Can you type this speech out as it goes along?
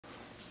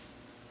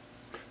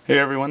Hey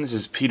everyone, this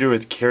is Peter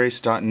with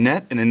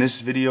Carries.net, and in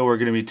this video we're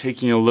going to be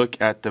taking a look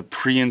at the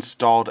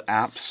pre-installed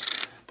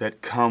apps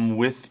that come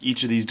with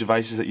each of these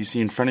devices that you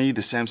see in front of you.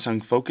 The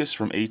Samsung Focus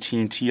from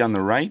AT&T on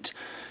the right,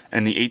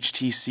 and the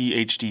HTC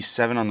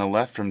HD7 on the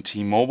left from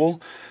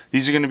T-Mobile.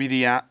 These are going to be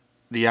the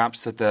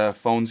apps that the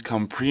phones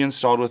come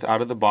pre-installed with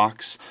out of the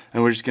box,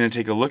 and we're just going to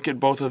take a look at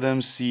both of them,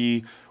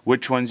 see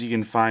which ones you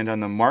can find on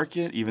the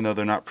market even though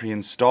they're not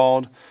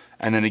pre-installed,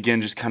 and then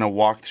again just kind of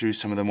walk through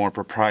some of the more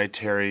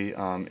proprietary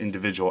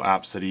individual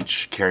apps that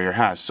each carrier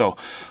has. So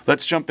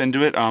let's jump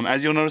into it.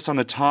 As you'll notice on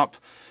the top,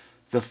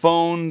 the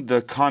phone,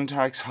 the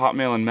contacts,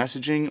 Hotmail, and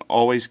messaging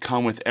always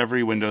come with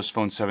every Windows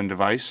Phone 7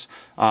 device.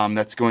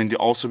 That's going to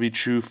also be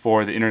true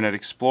for the Internet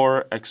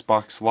Explorer,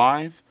 Xbox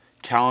Live,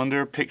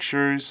 Calendar,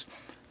 Pictures,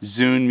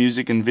 Zune,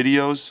 Music and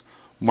Videos,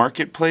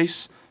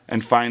 Marketplace,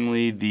 and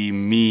finally the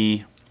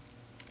Me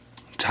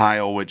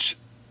tile, which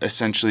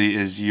essentially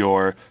is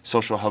your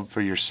social hub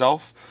for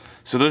yourself.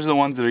 So those are the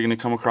ones that are going to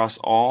come across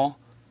all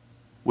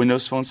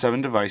Windows Phone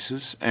 7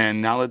 devices.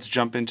 And now let's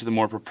jump into the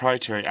more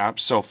proprietary apps.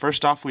 So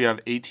first off, we have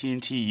AT&T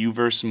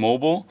Uverse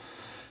Mobile,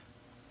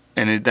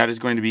 and that is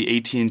going to be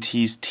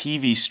AT&T's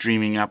TV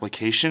streaming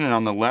application. And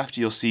on the left,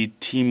 you'll see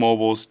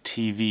T-Mobile's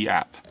TV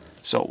app.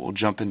 So we'll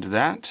jump into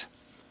that,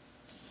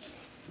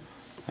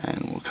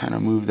 and we'll kind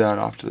of move that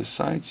off to the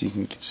side so you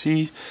can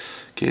see.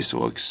 Okay, so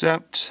we'll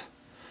accept.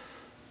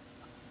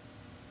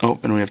 Oh,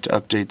 and we have to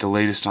update the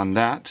latest on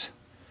that.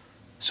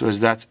 So as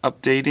that's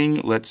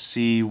updating, let's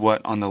see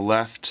what on the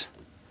left.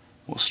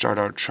 We'll start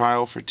our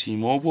trial for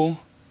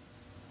T-Mobile.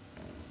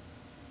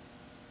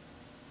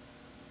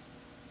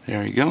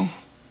 There we go.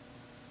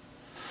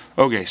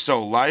 Okay,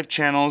 so live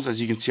channels, as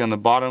you can see on the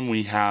bottom,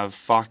 we have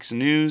Fox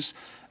News,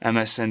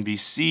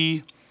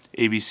 MSNBC,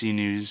 ABC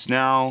News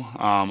Now,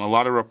 a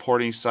lot of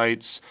reporting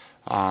sites.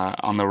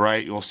 On the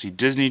right, you'll see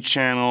Disney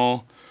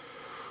Channel.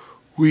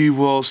 We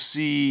will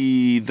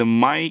see the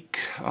mic,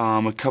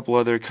 a couple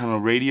other kind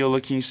of radio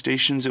looking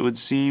stations it would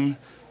seem,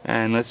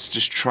 and let's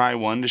just try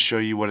one to show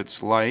you what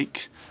it's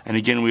like. And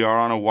again, we are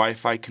on a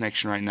Wi-Fi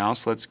connection right now,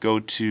 so let's go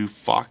to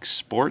Fox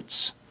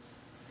Sports.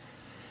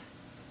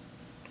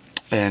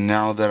 And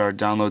now that our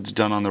download's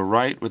done on the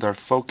right with our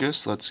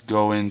focus, let's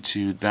go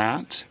into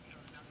that.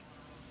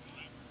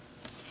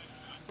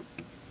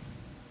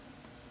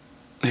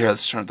 Here,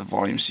 let's turn up the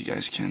volume so you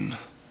guys can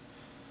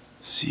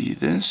see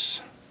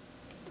this.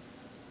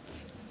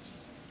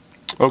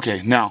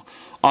 Okay, now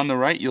on the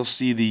right you'll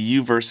see the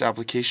Uverse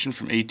application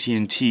from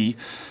AT&T.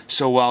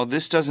 So while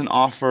this doesn't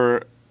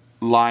offer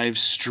live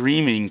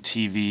streaming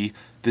TV,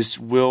 this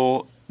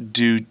will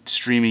do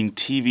streaming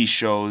TV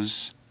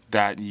shows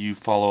that you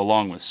follow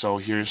along with. So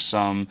here's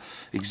some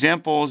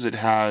examples. It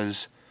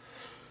has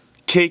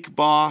Cake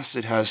Boss,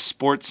 it has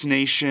Sports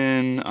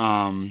Nation,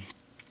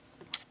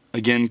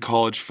 again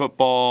college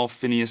football,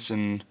 Phineas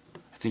and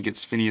I think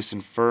it's Phineas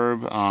and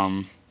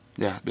Ferb.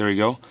 Yeah, there we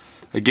go.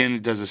 Again,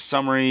 it does a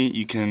summary.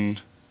 You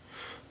can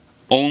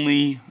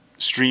only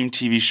stream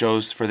TV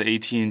shows for the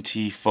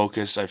AT&T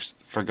Focus. I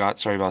forgot,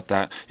 sorry about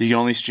that. You can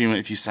only stream it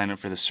if you sign up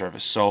for the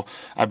service. So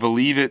I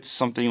believe it's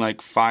something like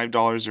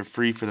 $5 or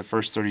free for the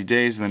first 30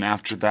 days, and then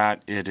after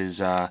that it is,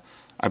 I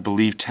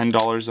believe,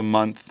 $10 a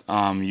month.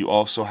 You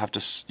also have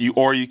to,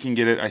 or you can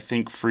get it, I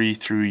think, free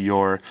through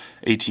your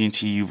AT&T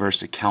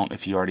Uverse account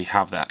if you already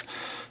have that.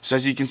 So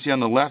as you can see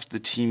on the left, the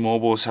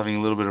T-Mobile is having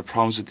a little bit of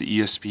problems with the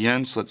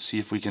ESPN, so let's see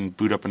if we can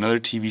boot up another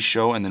TV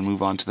show and then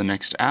move on to the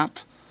next app.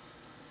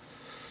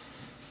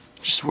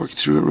 Just work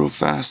through it real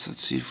fast.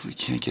 Let's see if we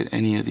can't get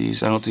any of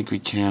these. I don't think we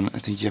can. I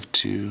think you have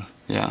to,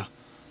 yeah,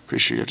 pretty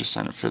sure you have to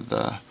sign up for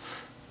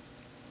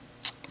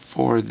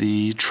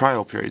the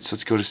trial period. So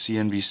let's go to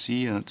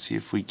CNBC and let's see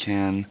if we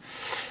can.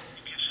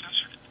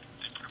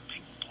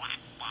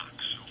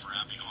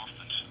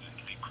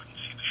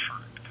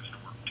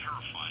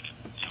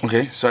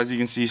 Okay, so as you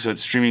can see, so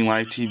it's streaming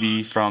live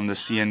TV from the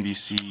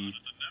CNBC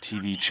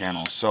TV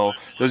channel. So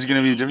those are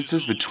going to be the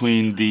differences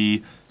between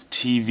the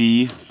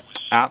TV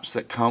apps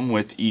that come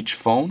with each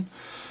phone.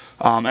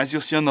 As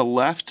you'll see on the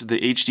left,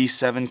 the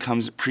HD7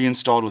 comes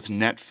pre-installed with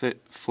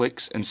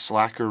Netflix and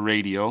Slacker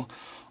Radio.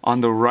 On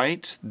the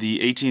right,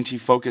 the AT&T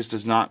Focus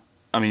does not,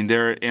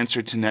 their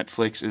answer to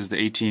Netflix is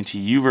the AT&T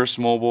Uverse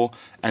Mobile,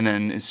 and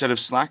then instead of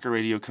Slacker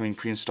Radio coming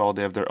pre-installed,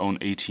 they have their own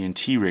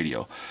AT&T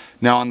Radio.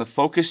 Now on the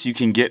Focus, you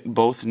can get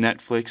both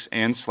Netflix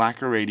and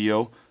Slacker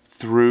Radio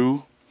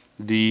through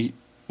the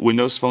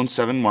Windows Phone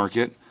 7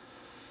 market.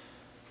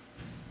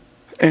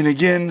 And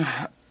again,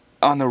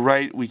 on the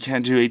right, we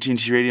can't do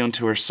AT&T Radio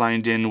until we're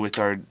signed in with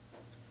our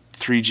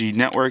 3G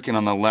network, and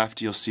on the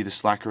left you'll see the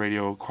Slacker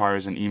Radio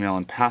requires an email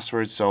and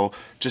password. So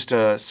just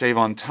to save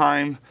on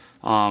time,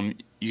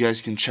 you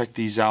guys can check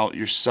these out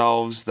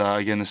yourselves.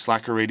 Again, the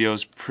Slacker Radio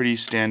is pretty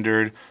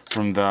standard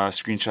from the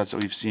screenshots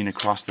that we've seen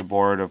across the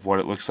board of what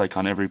it looks like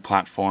on every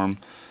platform.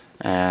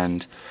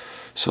 And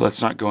so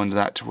let's not go into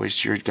that to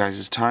waste your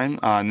guys' time.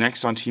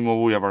 Next on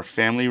T-Mobile, we have our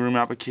Family Room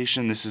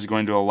application. This is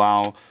going to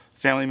allow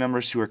family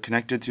members who are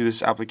connected through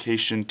this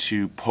application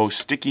to post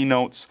sticky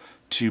notes,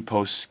 to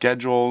post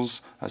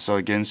schedules. So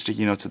again,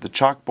 sticky notes at the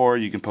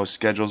chalkboard. You can post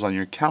schedules on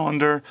your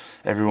calendar.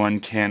 Everyone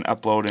can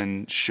upload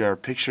and share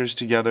pictures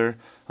together.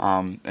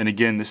 And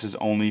again, this is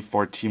only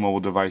for T-Mobile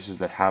devices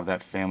that have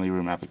that family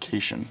room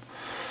application.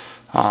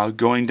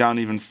 Going down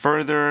even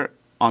further,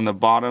 on the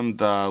bottom,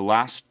 the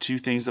last two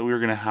things that we were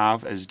going to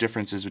have as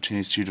differences between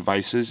these two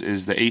devices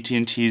is the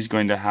AT&T is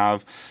going to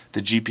have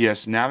the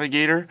GPS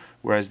navigator,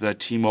 whereas the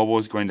T-Mobile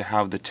is going to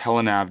have the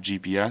telenav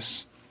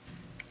GPS.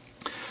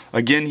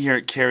 Again, here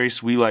at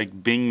Keris, we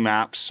like Bing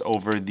Maps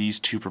over these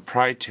two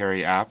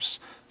proprietary apps,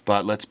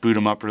 but let's boot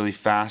them up really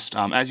fast.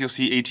 As you'll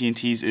see,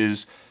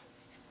 AT&T's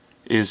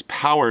is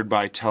powered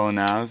by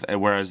telenav,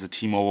 whereas the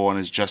T-Mobile one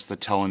is just the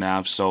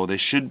telenav, so they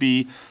should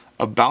be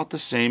about the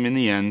same in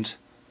the end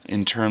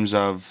in terms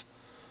of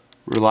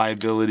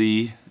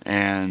reliability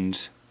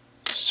and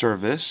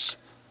service.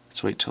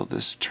 Let's wait till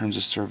this terms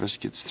of service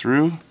gets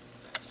through,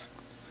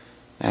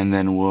 and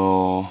then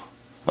we'll...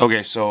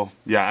 Okay, so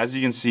yeah, as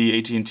you can see,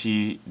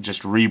 AT&T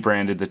just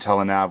rebranded the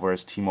telenav,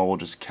 whereas T-Mobile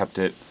just kept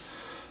it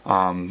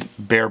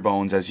bare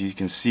bones, as you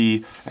can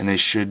see, and they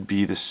should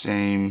be the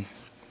same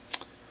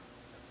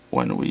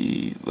when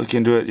we look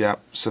into it. Yeah,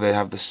 so they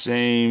have the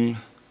same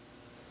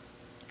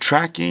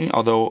tracking,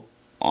 although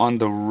on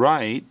the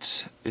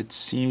right it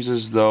seems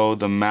as though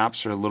the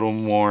maps are a little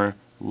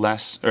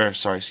less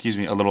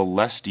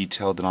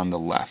detailed than on the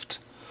left.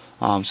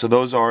 So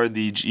those are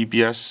the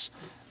GPS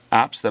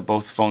apps that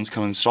both phones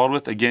come installed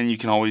with. Again, you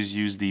can always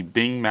use the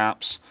Bing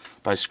Maps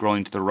by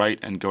scrolling to the right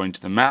and going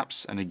to the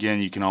maps, and again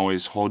you can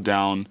always hold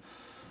down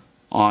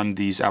on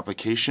these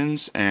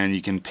applications and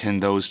you can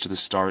pin those to the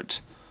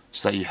start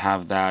so that you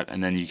have that,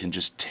 and then you can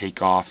just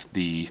take off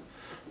the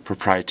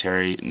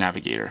proprietary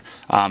navigator.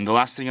 The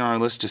last thing on our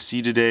list to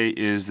see today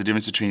is the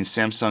difference between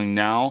Samsung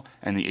Now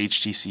and the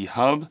HTC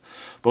Hub.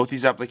 Both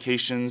these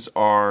applications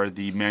are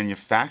the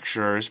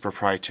manufacturer's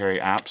proprietary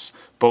apps.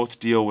 Both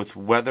deal with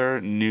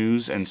weather,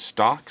 news, and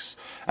stocks.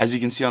 As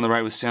you can see on the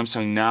right with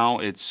Samsung Now,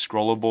 it's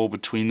scrollable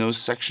between those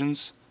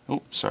sections.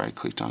 Oh, sorry, I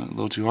clicked on it a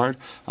little too hard.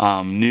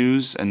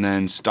 News and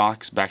then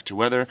stocks back to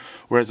weather.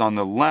 Whereas on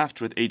the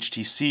left with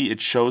HTC, it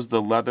shows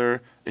the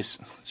weather with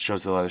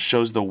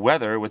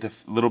a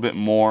little bit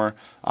more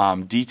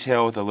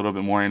detail, with a little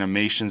bit more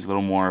animations, a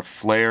little more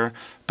flair,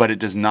 but it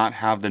does not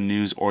have the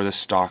news or the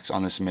stocks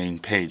on this main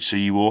page. So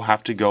you will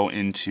have to go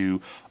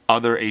into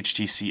other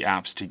HTC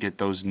apps to get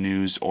those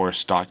news or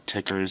stock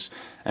tickers.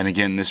 And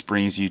again, this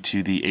brings you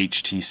to the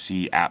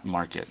HTC app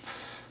market.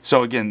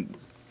 So again,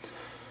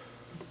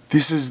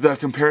 this is the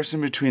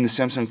comparison between the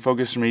Samsung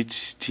Focus from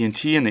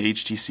AT&T and the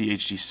HTC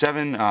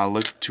HD7.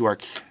 Look to our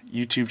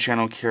YouTube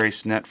channel,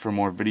 Keris.net, for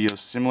more videos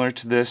similar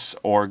to this,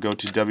 or go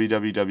to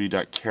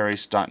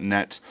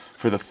www.keris.net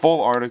for the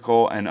full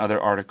article and other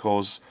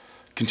articles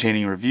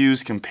containing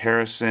reviews,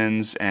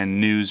 comparisons,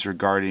 and news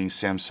regarding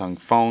Samsung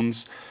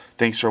phones.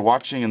 Thanks for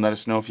watching, and let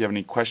us know if you have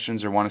any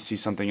questions or want to see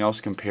something else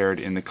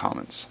compared in the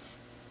comments.